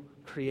new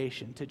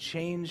creation, to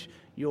change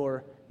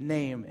your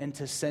name and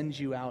to send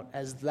you out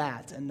as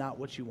that and not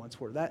what you once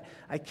were. That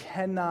I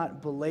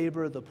cannot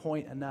belabor the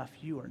point enough.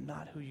 You are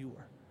not who you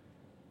were.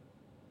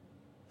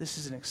 This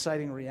is an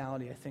exciting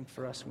reality, I think,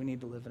 for us. We need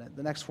to live in it.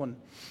 The next one,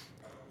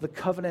 the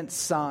covenant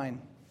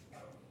sign,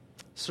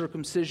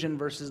 circumcision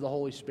versus the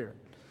Holy Spirit.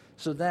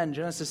 So then,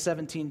 Genesis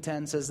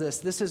 17:10 says this,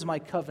 "This is my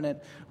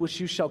covenant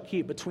which you shall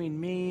keep between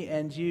me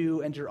and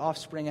you and your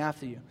offspring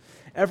after you.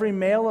 Every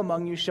male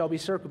among you shall be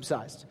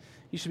circumcised.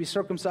 You shall be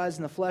circumcised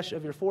in the flesh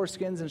of your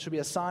foreskins, and it shall be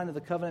a sign of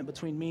the covenant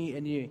between me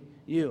and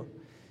you.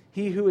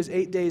 He who is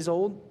 8 days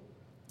old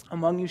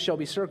among you shall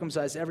be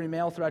circumcised, every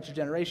male throughout your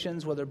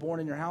generations, whether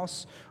born in your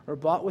house or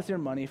bought with your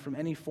money from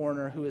any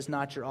foreigner who is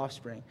not your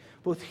offspring.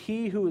 Both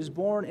he who is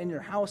born in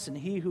your house and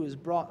he who is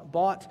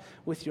bought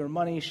with your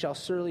money shall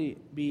surely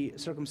be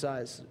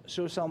circumcised.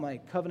 So shall my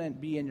covenant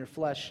be in your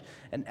flesh,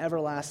 an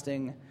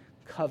everlasting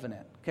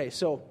covenant." Okay,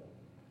 so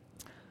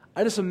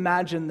I just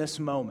imagine this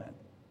moment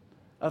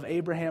of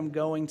Abraham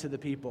going to the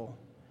people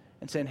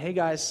and saying, "Hey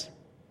guys,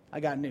 I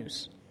got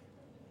news.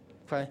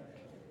 Okay?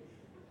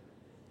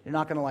 You're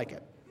not going to like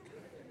it.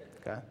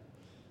 Okay?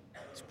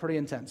 It's pretty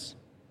intense."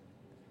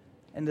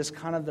 And this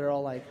kind of, they're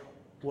all like,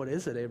 "What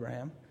is it,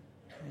 Abraham?"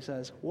 And he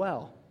says,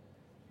 "Well,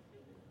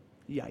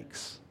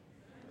 yikes."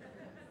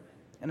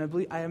 And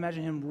I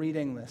imagine him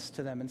reading this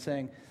to them and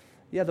saying,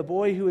 "Yeah, the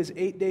boy who is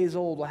 8 days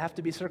old will have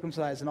to be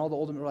circumcised." And all the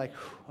older men were like,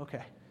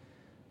 "Okay,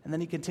 And then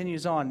he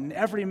continues on, and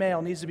every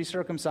male needs to be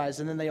circumcised,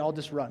 and then they all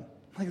just run.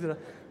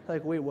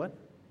 Like, wait, what?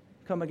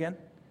 Come again?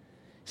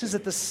 He says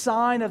that the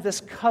sign of this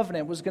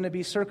covenant was going to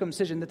be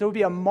circumcision, that there would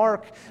be a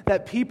mark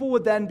that people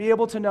would then be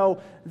able to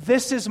know,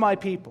 this is my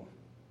people.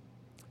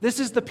 This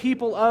is the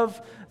people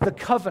of the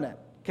covenant,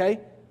 okay?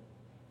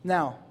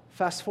 Now,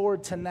 fast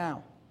forward to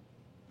now.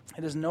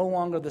 It is no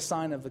longer the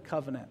sign of the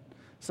covenant.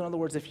 So in other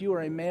words, if you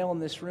are a male in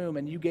this room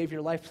and you gave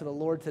your life to the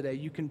Lord today,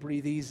 you can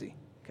breathe easy,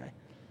 okay?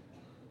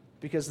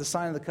 Because the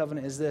sign of the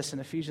covenant is this in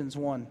Ephesians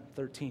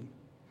 1:13.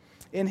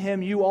 In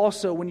him you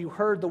also, when you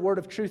heard the word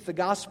of truth, the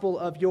gospel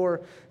of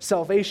your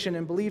salvation,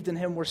 and believed in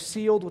him, were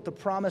sealed with the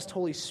promised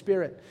Holy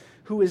Spirit,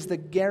 who is the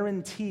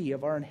guarantee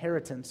of our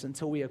inheritance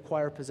until we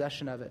acquire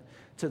possession of it,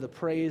 to the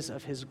praise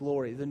of his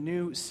glory. The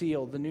new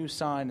seal, the new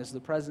sign, is the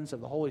presence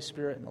of the Holy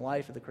Spirit in the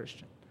life of the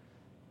Christian.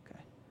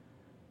 Okay.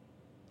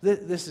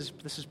 This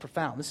is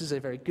profound. This is a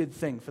very good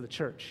thing for the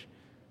church.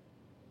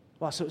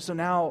 Wow, so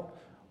now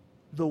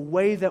the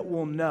way that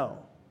we'll know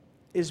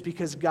is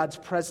because God's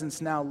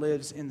presence now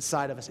lives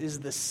inside of us, is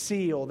the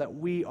seal that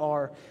we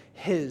are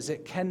his.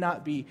 It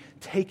cannot be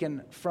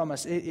taken from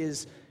us.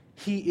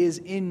 He is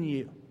in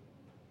you.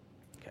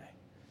 Okay.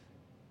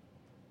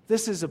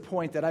 This is a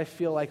point that I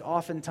feel like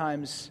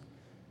oftentimes,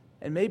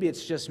 and maybe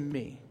it's just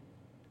me,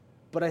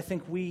 but I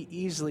think we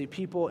easily,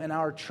 people in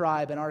our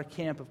tribe, in our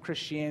camp of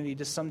Christianity,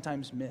 just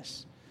sometimes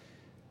miss.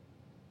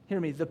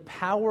 Hear me, the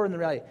power and the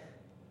reality.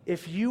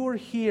 If you are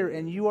here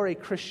and you are a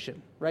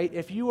Christian, right?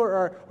 If you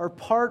are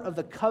part of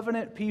the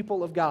covenant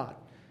people of God,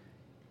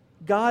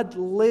 God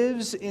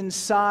lives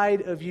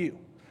inside of you.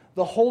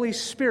 The Holy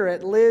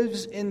Spirit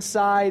lives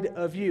inside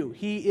of you.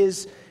 He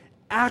is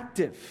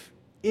active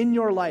in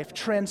your life,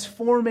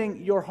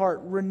 transforming your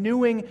heart,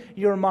 renewing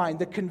your mind.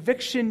 The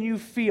conviction you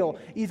feel,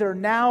 either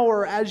now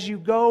or as you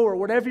go or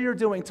whatever you're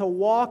doing, to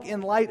walk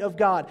in light of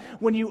God.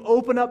 When you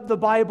open up the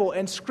Bible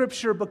and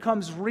Scripture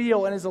becomes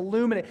real and is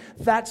illuminated,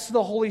 that's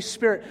the Holy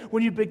Spirit.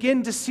 When you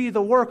begin to see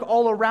the work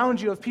all around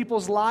you of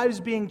people's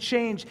lives being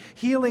changed,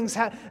 healings,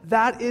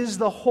 that is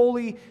the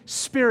Holy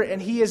Spirit,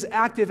 and He is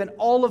active, and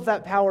all of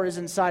that power is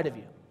inside of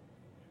you.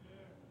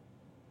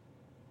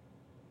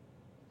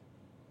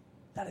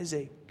 That is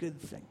a good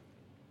thing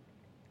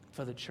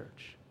for the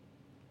church.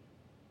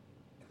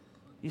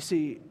 You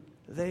see,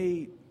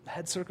 they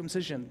had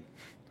circumcision.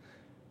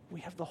 We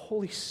have the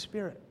Holy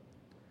Spirit.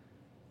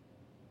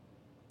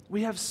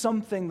 We have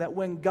something that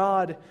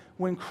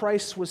when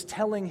Christ was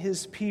telling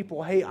his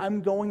people, hey,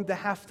 I'm going to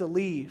have to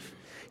leave,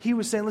 he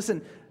was saying,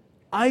 listen,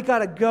 I got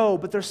to go,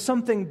 but there's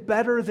something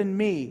better than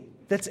me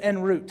that's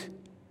en route.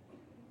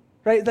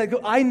 Right? Like,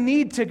 I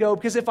need to go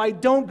because if I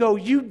don't go,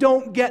 you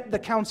don't get the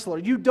counselor.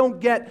 You don't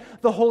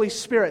get the Holy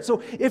Spirit.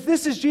 So if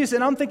this is Jesus,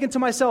 and I'm thinking to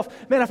myself,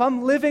 man, if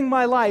I'm living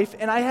my life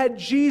and I had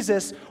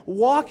Jesus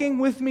walking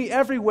with me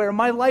everywhere,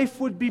 my life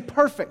would be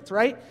perfect,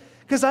 right?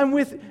 Because I'm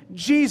with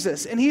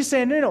Jesus. And he's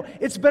saying, no,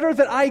 it's better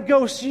that I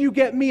go so you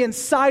get me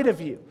inside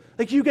of you.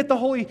 Like you get the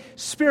Holy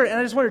Spirit. And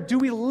I just wonder, do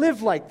we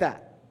live like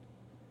that?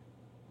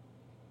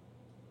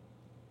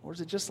 Or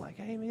is it just like,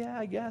 hey, yeah,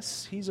 I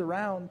guess he's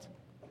around.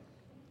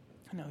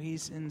 No,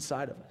 he's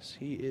inside of us.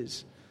 He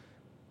is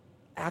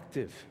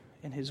active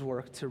in his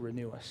work to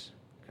renew us.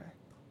 Okay,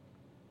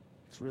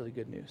 it's really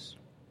good news.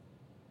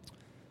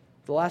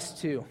 The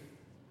last two,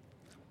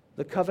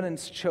 the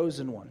covenant's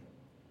chosen one.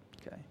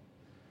 Okay,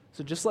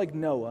 so just like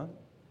Noah,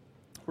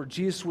 where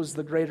Jesus was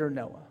the greater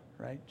Noah,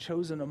 right?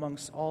 Chosen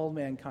amongst all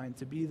mankind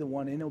to be the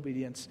one in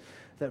obedience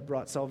that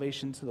brought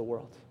salvation to the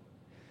world.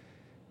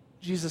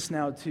 Jesus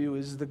now, too,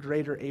 is the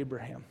greater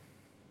Abraham.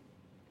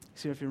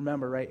 See, if you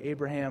remember, right,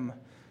 Abraham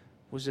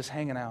was just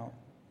hanging out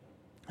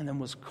and then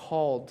was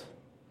called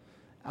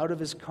out of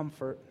his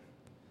comfort,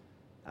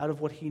 out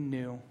of what he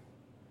knew,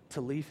 to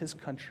leave his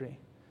country,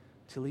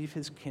 to leave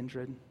his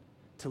kindred,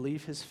 to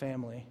leave his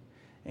family,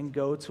 and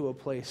go to a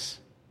place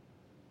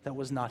that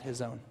was not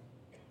his own.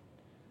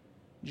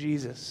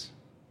 Jesus,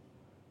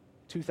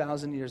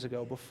 2,000 years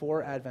ago,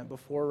 before Advent,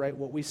 before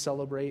what we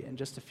celebrate in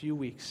just a few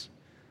weeks,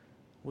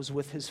 was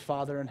with his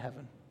Father in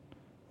heaven,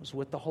 was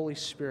with the Holy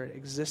Spirit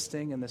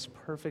existing in this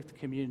perfect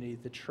community,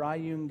 the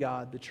triune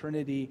God, the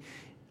Trinity,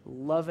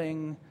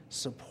 loving,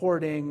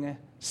 supporting,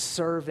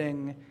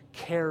 serving,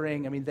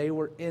 caring. I mean, they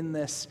were in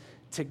this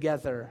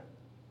together.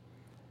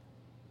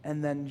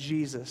 And then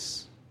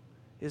Jesus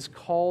is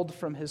called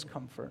from his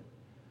comfort,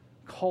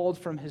 called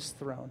from his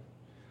throne,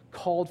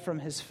 called from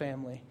his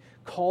family,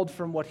 called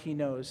from what he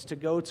knows to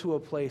go to a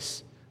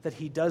place that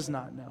he does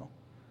not know,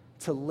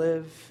 to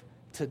live,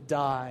 to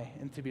die,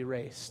 and to be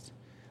raised,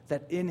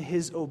 that in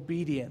his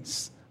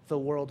obedience, the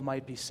world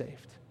might be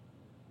saved.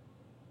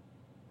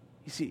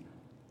 You see,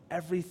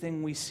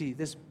 everything we see,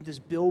 this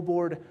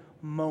billboard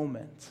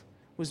moment,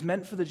 was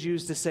meant for the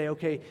Jews to say,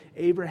 okay,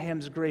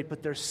 Abraham's great,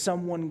 but there's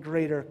someone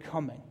greater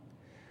coming.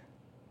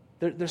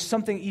 There's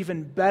something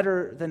even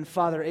better than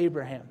Father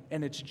Abraham,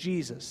 and it's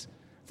Jesus,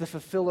 the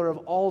fulfiller of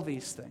all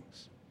these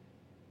things.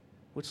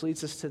 Which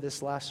leads us to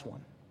this last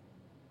one.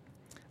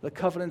 The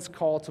covenant's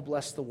call to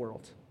bless the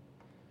world.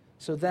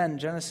 So then,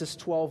 Genesis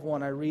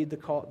 12:1, I read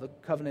the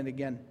covenant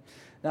again.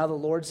 Now the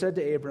Lord said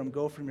to Abram,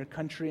 go from your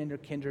country and your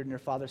kindred and your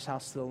father's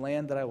house to the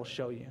land that I will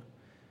show you,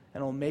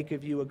 and I will make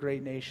of you a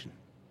great nation.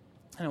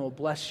 And I will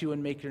bless you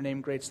and make your name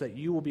great so that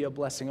you will be a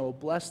blessing. I will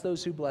bless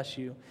those who bless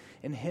you,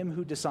 and him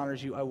who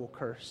dishonors you I will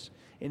curse.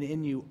 And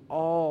in you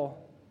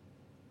all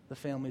the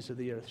families of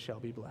the earth shall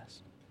be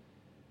blessed.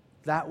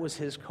 That was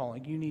his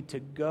calling. You need to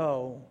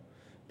go,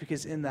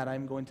 because in that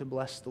I'm going to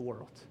bless the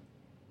world.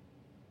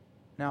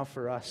 Now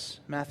for us,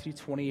 Matthew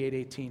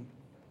 28:18.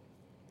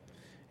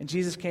 And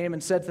Jesus came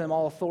and said to them,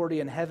 all authority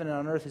in heaven and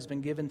on earth has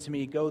been given to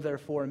me. Go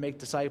therefore and make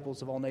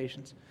disciples of all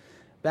nations,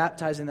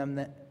 baptizing them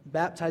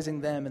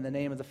in the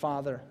name of the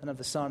Father and of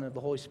the Son and of the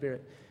Holy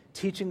Spirit,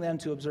 teaching them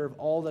to observe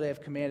all that I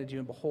have commanded you,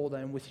 and behold,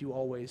 I am with you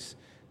always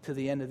to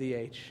the end of the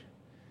age.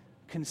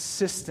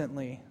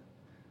 Consistently,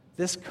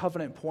 this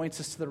covenant points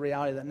us to the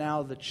reality that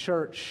now the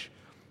church,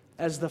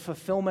 as the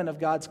fulfillment of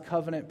God's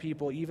covenant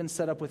people, even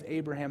set up with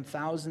Abraham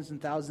thousands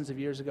and thousands of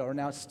years ago, are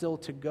now still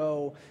to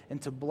go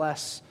and to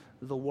bless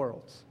the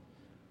world.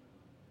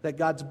 That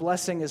God's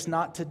blessing is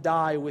not to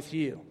die with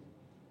you.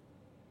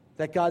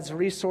 That God's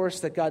resource,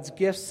 that God's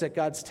gifts, that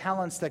God's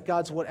talents, that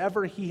God's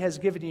whatever He has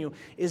given you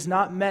is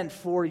not meant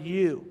for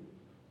you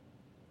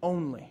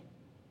only.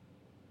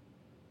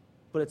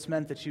 But it's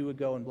meant that you would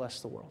go and bless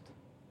the world.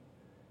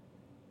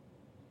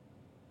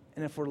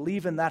 And if we're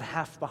leaving that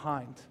half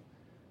behind,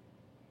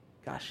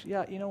 gosh,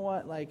 yeah, you know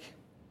what? Like,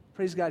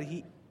 praise God,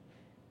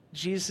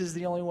 Jesus is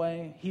the only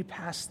way. He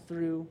passed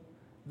through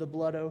the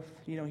blood oath.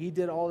 You know, He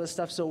did all this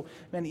stuff. So,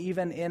 man,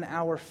 even in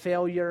our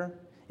failure,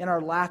 in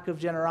our lack of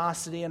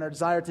generosity and our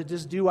desire to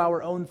just do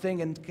our own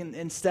thing and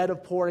instead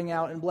of pouring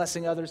out and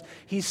blessing others,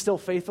 He's still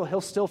faithful. He'll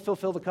still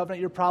fulfill the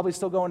covenant. You're probably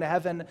still going to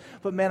heaven.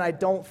 But, man, I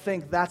don't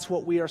think that's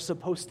what we are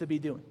supposed to be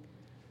doing.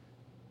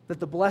 That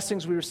the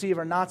blessings we receive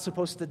are not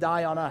supposed to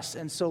die on us.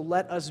 And so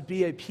let us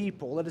be a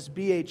people, let us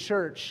be a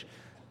church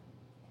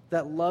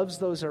that loves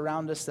those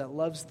around us, that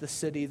loves the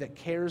city, that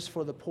cares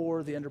for the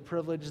poor, the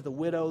underprivileged, the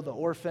widow, the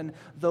orphan,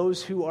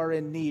 those who are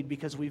in need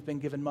because we've been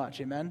given much.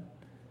 Amen?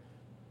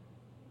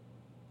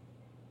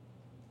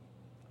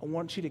 I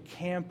want you to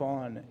camp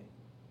on,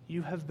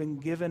 you have been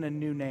given a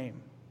new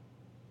name.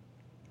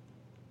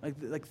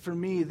 Like for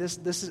me, this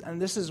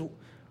is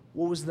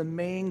what was the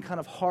main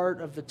kind of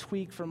heart of the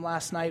tweak from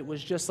last night,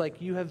 was just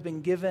like, you have been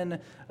given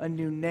a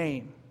new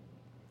name.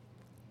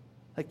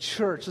 Like,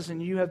 church, listen,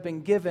 you have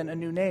been given a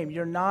new name.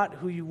 You're not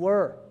who you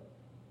were.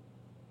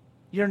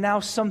 You're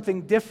now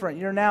something different.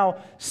 You're now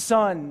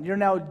son. You're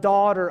now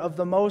daughter of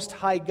the Most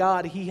High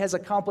God. He has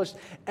accomplished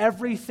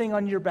everything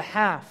on your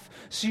behalf.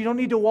 So you don't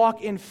need to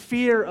walk in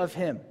fear of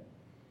Him.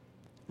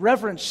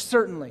 Reverence,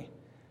 certainly,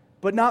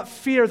 but not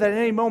fear that at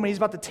any moment He's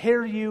about to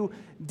tear you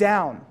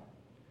down.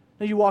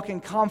 No, you walk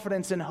in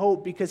confidence and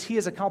hope because He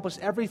has accomplished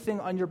everything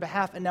on your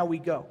behalf, and now we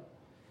go.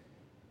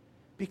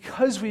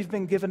 Because we've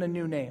been given a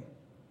new name.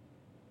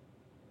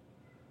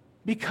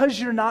 Because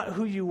you're not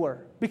who you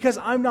were. Because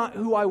I'm not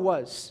who I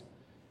was.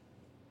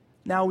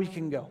 Now we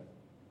can go.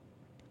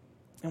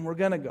 And we're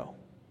going to go.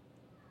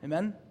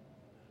 Amen?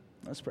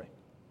 Let's pray.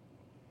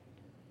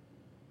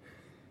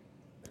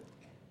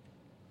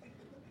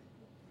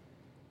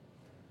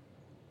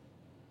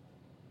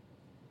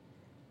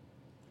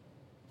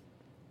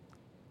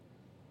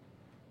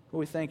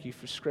 Lord, we thank You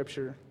for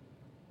Scripture.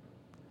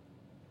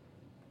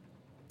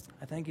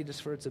 I thank You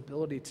just for its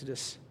ability to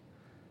just...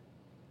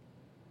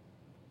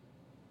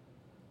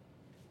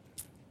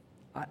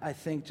 I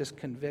think just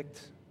convict,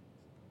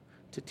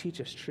 to teach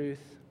us truth,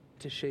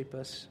 to shape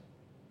us.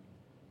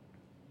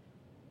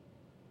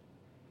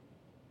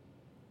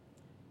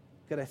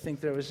 God, I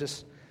think there was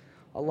just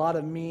a lot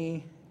of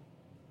me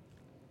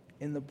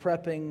in the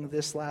prepping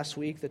this last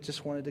week that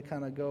just wanted to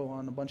kind of go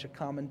on a bunch of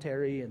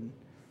commentary and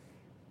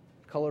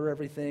color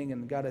everything.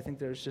 And God, I think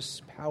there's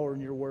just power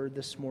in Your word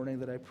this morning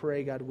that I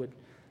pray, God, would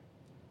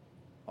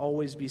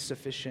always be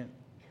sufficient.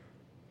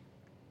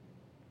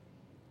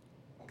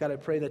 God, I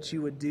pray that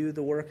You would do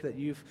the work that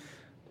You've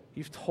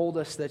told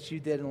us that You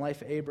did in the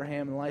life of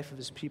Abraham and the life of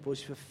His people.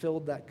 You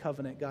fulfilled that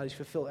covenant, God. You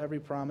fulfill every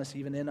promise,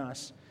 even in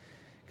us.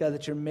 God,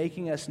 that You're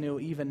making us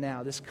new even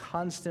now, this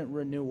constant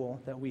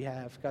renewal that we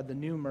have. God, the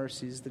new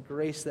mercies, the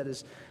grace that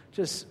is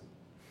just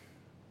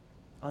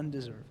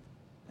undeserved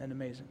and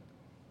amazing.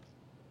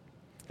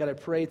 God, I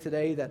pray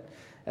today that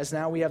as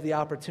now we have the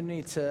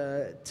opportunity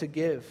to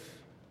give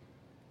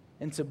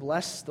and to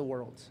bless the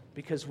world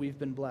because we've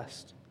been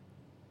blessed.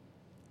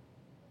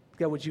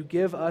 God, would You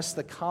give us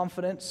the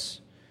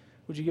confidence,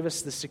 would You give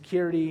us the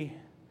security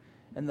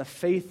and the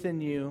faith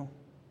in You,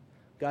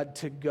 God,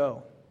 to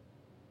go.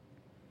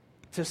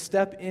 To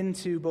step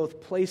into both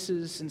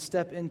places and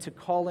step into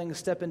calling,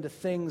 step into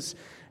things.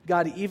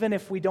 God, even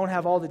if we don't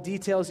have all the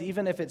details,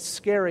 even if it's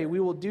scary, we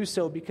will do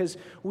so because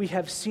we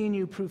have seen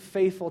You prove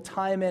faithful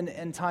time in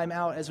and time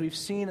out, as we've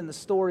seen in the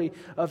story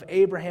of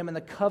Abraham and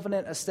the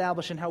covenant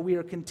established and how we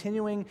are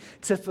continuing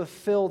to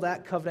fulfill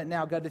that covenant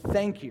now. God, to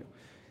thank You.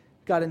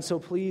 God, and so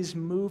please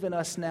move in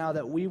us now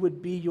that we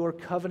would be Your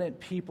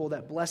covenant people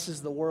that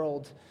blesses the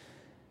world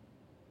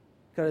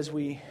God, as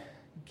we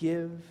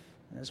give,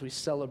 as we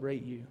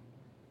celebrate you,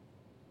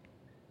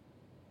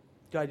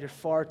 God, you're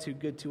far too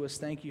good to us.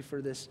 Thank you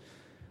for this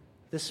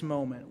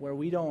moment where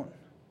we don't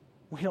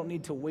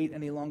need to wait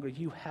any longer.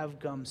 You have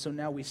come, so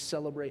now we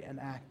celebrate and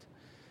act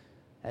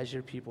as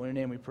your people. In your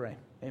name we pray.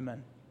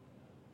 Amen.